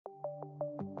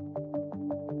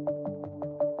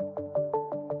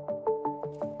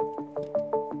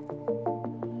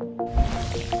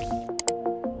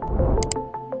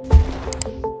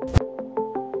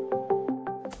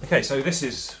Okay, so this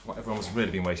is what everyone's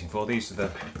really been waiting for. This is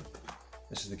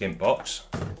the gimp box.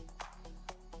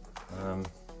 In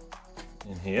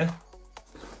here.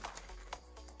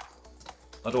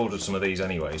 I'd ordered some of these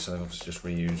anyway, so I've obviously just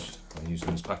used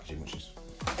them as packaging, which is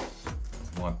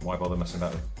why bother messing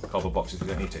about with cardboard boxes if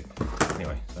you don't need to.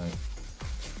 Anyway, so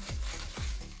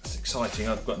it's exciting.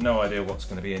 I've got no idea what's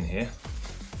going to be in here.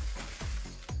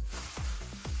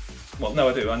 Well, no,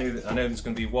 I do. I know there's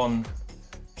going to be one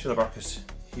Chilobrachus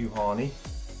huhani,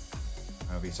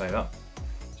 however you say that.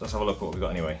 So let's have a look at what we've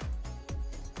got anyway.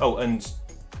 Oh, and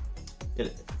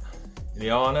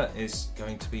Ileana is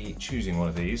going to be choosing one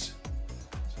of these.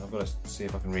 So I've got to see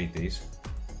if I can read these.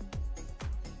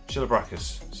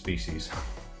 Chilobrachus species.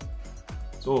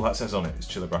 That's all that says on it is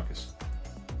Chilobrachus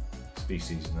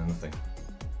species and then nothing.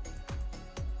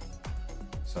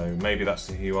 So maybe that's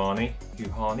the huhani,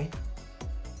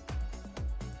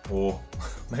 or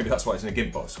maybe that's why it's in a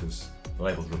gimp box because the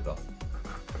label's rubbed off.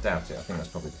 I doubt it. I think that's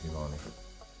probably the huhani.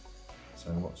 So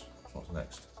what's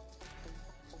next?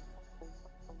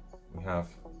 We have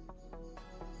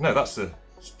that's the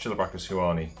Chilobrachus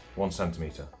huhani, 1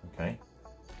 centimetre. Okay.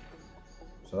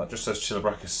 So that just says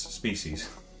Chilobrachus species,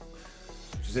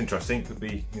 which is interesting. Could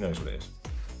be, who knows what it is.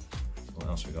 What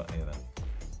else have we got here then?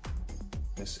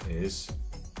 This is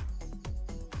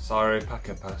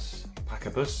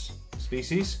Syropacapus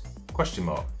species, question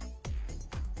mark.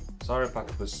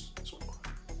 Syropacapus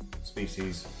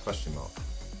species, question mark.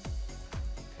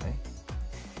 Okay.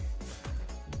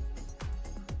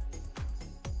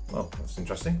 Well, that's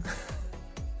interesting.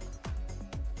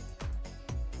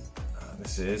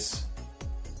 This is,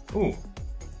 ooh.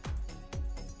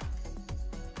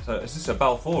 So is this a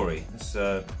Balfouri? This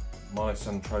is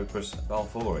Mysanthropus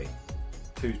balfouri,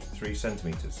 2 to 3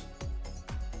 centimetres.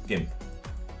 Gimp.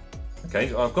 Okay,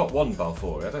 so I've got one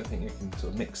Balfouri. I don't think you can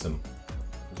sort of mix them,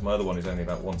 because my other one is only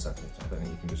about 1 centimetre. I don't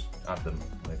think you can just add them,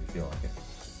 maybe if you feel like it.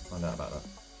 Find out about that.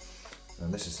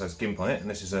 And this says gimp on it, and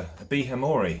this is a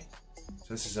Bihemori. So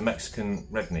this is a Mexican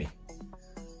red knee.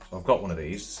 So I've got one of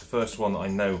these. It's the first one that I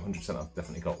know 100% I've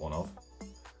definitely got one of.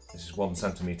 This is 1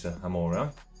 centimetre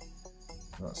Hamori.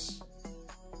 That's,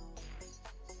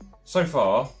 so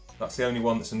far, that's the only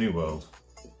one that's a New World.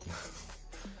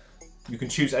 You can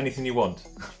choose anything you want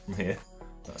from here.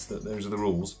 Those are the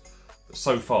rules. But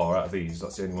so far, out of these,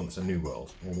 that's the only one that's a New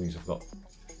World. All these have got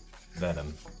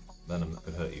venom that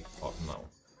could hurt you, apart from that one.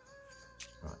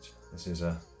 Right, this is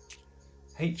a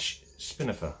H.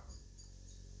 spinifer.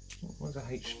 What is a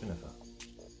H. spinifer?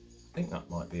 I think that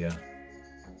might be a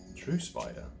true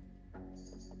spider.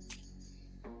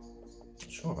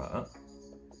 Not sure about that.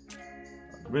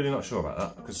 I'm really not sure about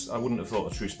that, because I wouldn't have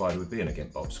thought a true spider would be in a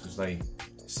gimp box, because they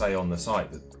say on the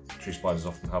site that true spiders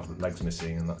often have legs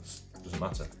missing, and that doesn't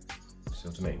matter. See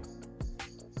what I mean?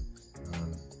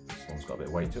 This one's got a bit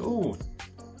of weight to it. Ooh,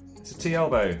 it's a T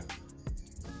elbow,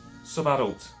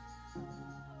 subadult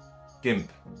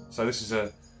gimp. So this is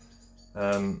a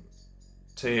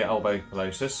T elbow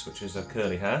pilosus, which is a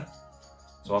curly hair.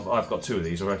 So I've got 2 of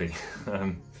these already,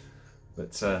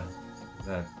 but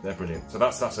they're brilliant. So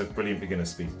that's a brilliant beginner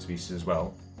species as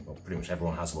well. Well, pretty much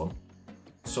everyone has one.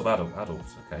 Subadult, adult,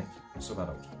 okay,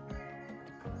 subadult.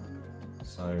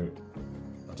 So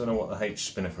I don't know what the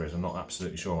H. spinifer is. I'm not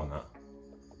absolutely sure on that.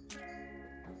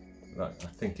 I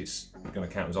think it's going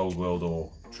to count as Old World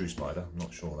or True Spider. I'm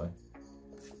not sure though.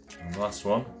 And the last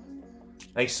one,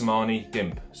 Asamani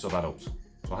gimp, subadult. So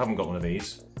I haven't got one of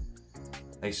these.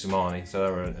 Asamani, so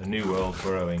they're a New World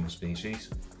burrowing species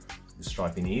with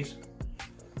stripy knees.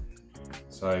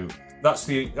 So that's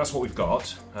what we've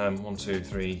got. 1, 2,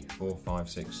 3, 4, 5,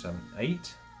 6, 7,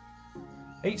 8.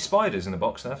 8 spiders in the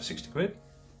box there for 60 quid.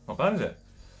 Not bad, is it?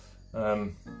 As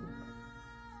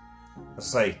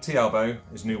I say, T elbow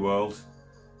is New World.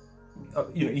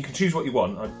 You can choose what you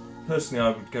want. Personally, I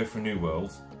would go for a New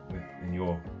World in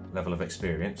your level of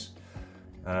experience.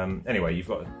 Anyway, you've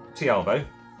got a T elbow,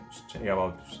 T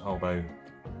elbow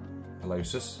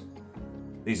pilosus.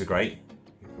 These are great.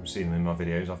 You've probably seen them in my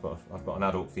videos. I've got an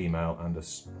adult female and a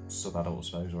sub-adult, I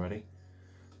suppose, already.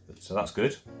 So that's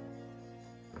good.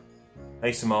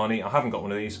 Asamani, I haven't got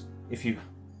one of these. If you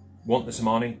want the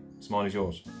Samani, Samani's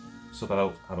yours.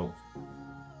 Sub-adult, adult,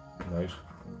 who knows.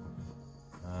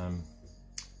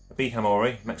 A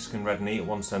Bihemori, Mexican red knee at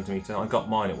 1 centimetre. I got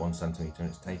mine at 1 centimetre and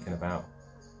it's taken about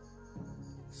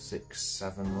 6,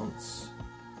 7 months.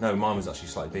 No, mine was actually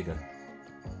slightly bigger.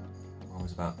 Mine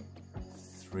was about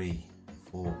 3,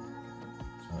 4.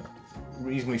 So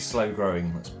reasonably slow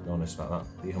growing, let's be honest about that.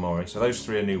 Bihemori. So those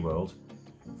 3 are New World.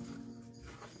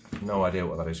 No idea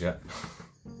what that is yet.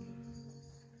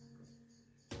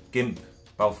 Gimp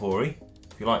Balfouri.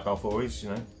 If you like Balfouris,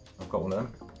 I've got one of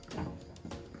them.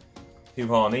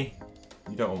 Huhani,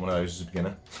 you don't want one of those as a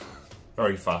beginner.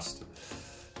 Very fast,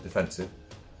 defensive.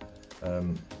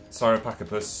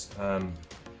 Cyropacopus,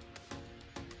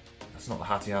 that's not the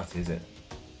Hattie Hattie, is it?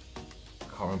 I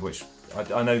can't remember which.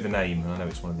 I know the name, and I know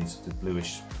it's one of these the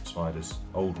bluish spiders,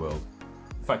 Old World.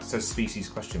 In fact, it says species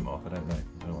question mark. I don't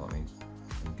know what that means.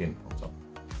 And gimp on top.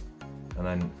 And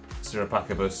then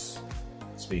Cyropacopus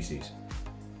species.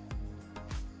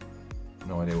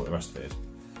 No idea what the rest of it is.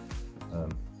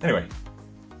 Anyway,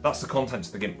 that's the contents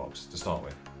of the gimp box to start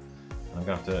with. I'm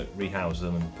going to have to rehouse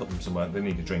them and put them somewhere. They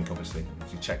need a drink, obviously.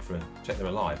 And check they're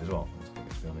alive as well.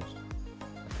 Let's be honest.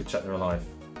 I could check they're alive.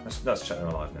 Let's check they're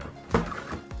alive now.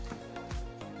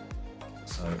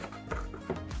 So,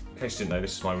 in case you didn't know,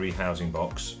 this is my rehousing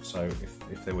box. So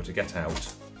if they were to get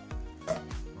out,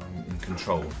 I'm in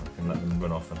control. I can let them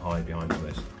run off and hide behind all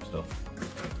this stuff.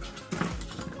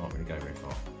 Can't really go very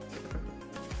far.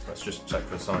 Let's just check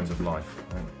for signs of life.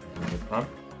 Good plan.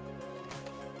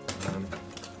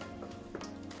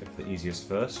 Pick the easiest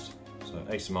first. So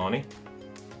Asamani.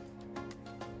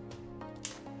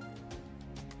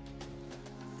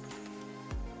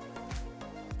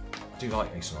 I do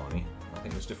like Asamani. I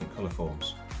think there's different colour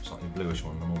forms. Slightly bluish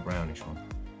one, and a more brownish one.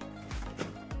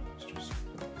 Let's just see.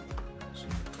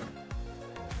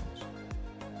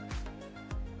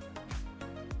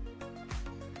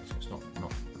 So it's not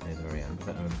near the very end. I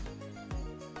don't know.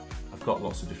 I've got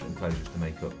lots of different enclosures to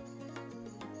make up.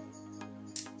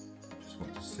 Just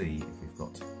want to see if we've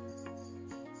got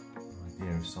an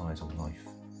idea of size or life.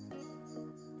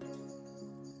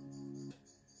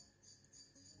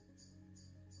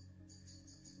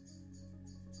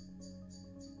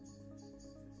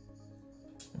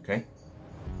 Okay.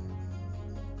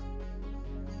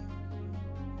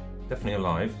 Definitely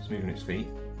alive. It's moving its feet.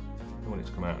 I want it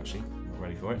to come out actually. Not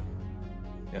ready for it.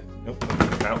 Yeah, nope,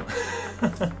 it's out.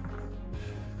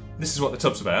 This is what the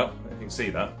tub's about, if you can see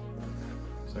that.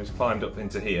 So he's climbed up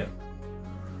into here.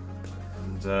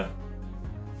 And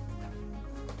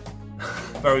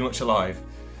very much alive.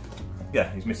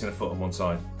 Yeah, he's missing a foot on one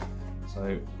side.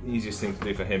 So the easiest thing to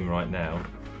do for him right now.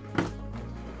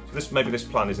 So maybe this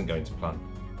plan isn't going to plan.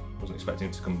 Wasn't expecting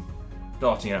him to come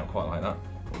darting out quite like that.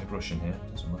 Put my brush in here.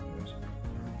 Doesn't look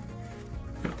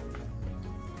good.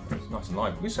 It's nice and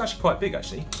live. It's actually quite big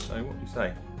actually. So what do you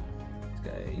say?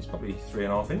 He's probably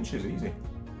 3.5 inches easy.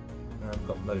 I've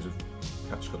got loads of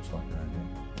catch cups like around here.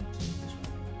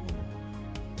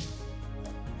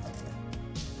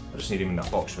 I just need him in that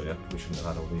box really. We shouldn't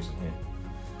have had all these in here.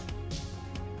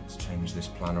 Let's change this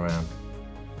plan around.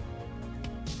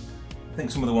 I think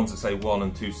some of the ones that say 1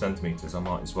 and 2 centimetres, I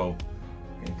might as well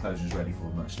get enclosures ready for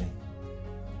them actually.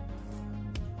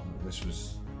 This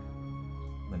was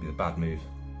maybe the bad move.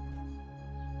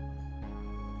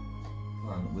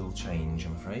 Plan will change,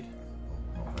 I'm afraid.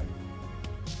 Not afraid.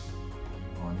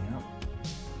 Finding out.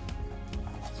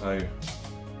 So,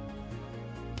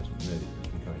 doesn't really you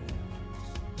can go in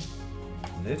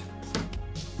here. Lid.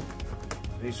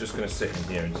 He's just going to sit in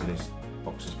here until this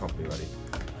box is properly ready.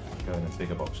 Go in a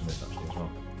bigger box than this actually as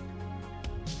well.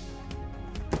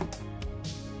 I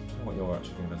don't know what you're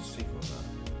actually going to be able to see from that.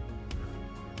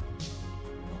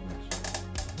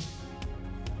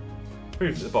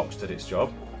 Prove that the box did its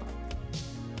job.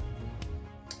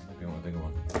 Maybe I want a bigger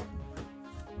one.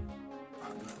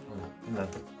 In there.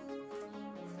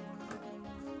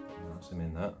 That's him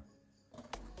in that.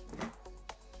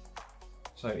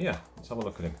 So yeah, let's have a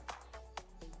look at him.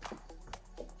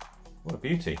 What a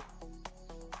beauty.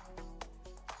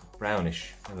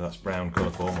 Brownish, whether that's brown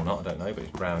colour form or not, I don't know, but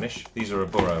it's brownish. These are a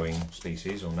burrowing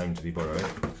species, or known to be burrowing. I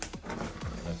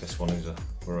don't know if this one is a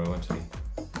burrower until he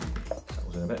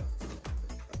settles in a bit.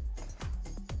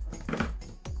 So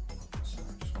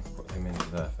I just want to put him into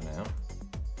there for now.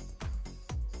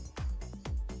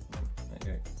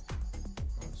 There you go.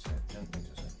 I'll say it gently,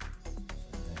 just so.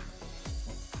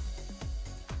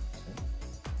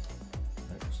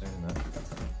 Stay in there.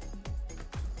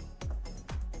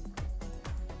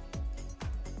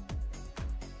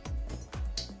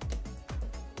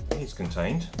 He's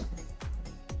contained.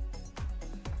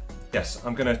 Yes,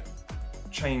 I'm going to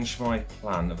change my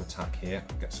plan of attack here.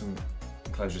 Get some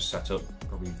enclosures set up,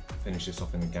 probably finish this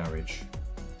off in the garage.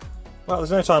 Well,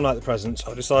 there's no time like the present.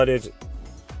 I decided,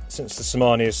 since the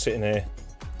Samani is sitting here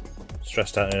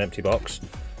stressed out in an empty box,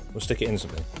 we'll stick it in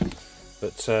something.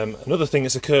 But another thing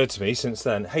that's occurred to me since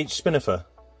then, H. spinifer.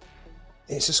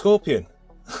 It's a scorpion.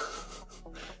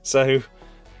 So,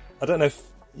 I don't know if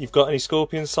you've got any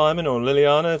scorpions, Simon or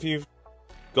Liliana. Have you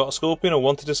got a scorpion or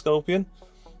wanted a scorpion?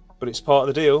 But it's part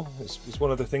of the deal. It's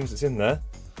one of the things that's in there.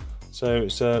 So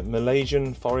it's a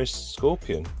Malaysian forest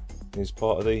scorpion. is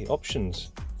part of the options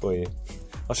for you.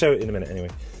 I'll show it in a minute anyway.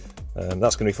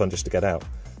 That's going to be fun just to get out.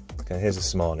 Okay, here's a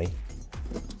Somani.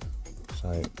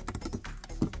 So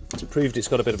it's proved it's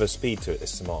got a bit of a speed to it,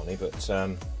 this Somani, but let's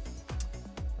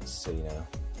see now.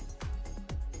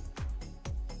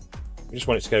 We just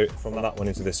want it to go from that one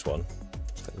into this one.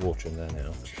 Let's get the water in there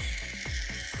now.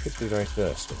 Could be very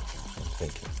thirsty, I'm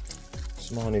thinking.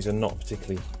 Somanis are not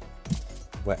particularly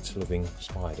wet-loving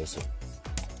spiders.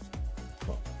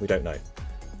 Well, we don't know.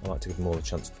 I like to give them all a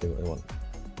chance to do what they want.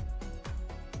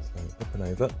 So up and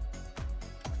over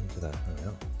into there. There we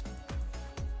are.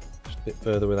 Just a bit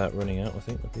further without running out, I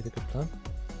think would be the good plan.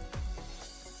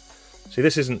 See,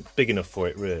 this isn't big enough for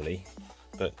it really,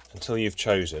 but until you've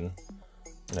chosen,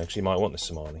 you know, because you might want this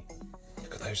Somani.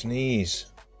 Look at those knees.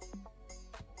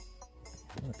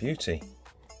 What a beauty.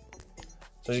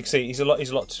 So as you can see,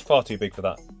 he's far too big for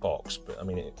that box, but I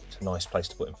mean, it's a nice place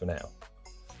to put him for now.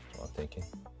 That's what I'm thinking.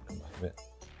 Come back a bit.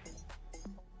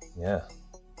 Yeah,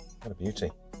 what a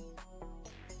beauty.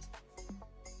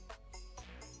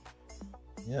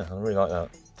 Yeah, I really like that.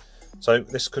 So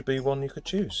this could be one you could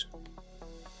choose.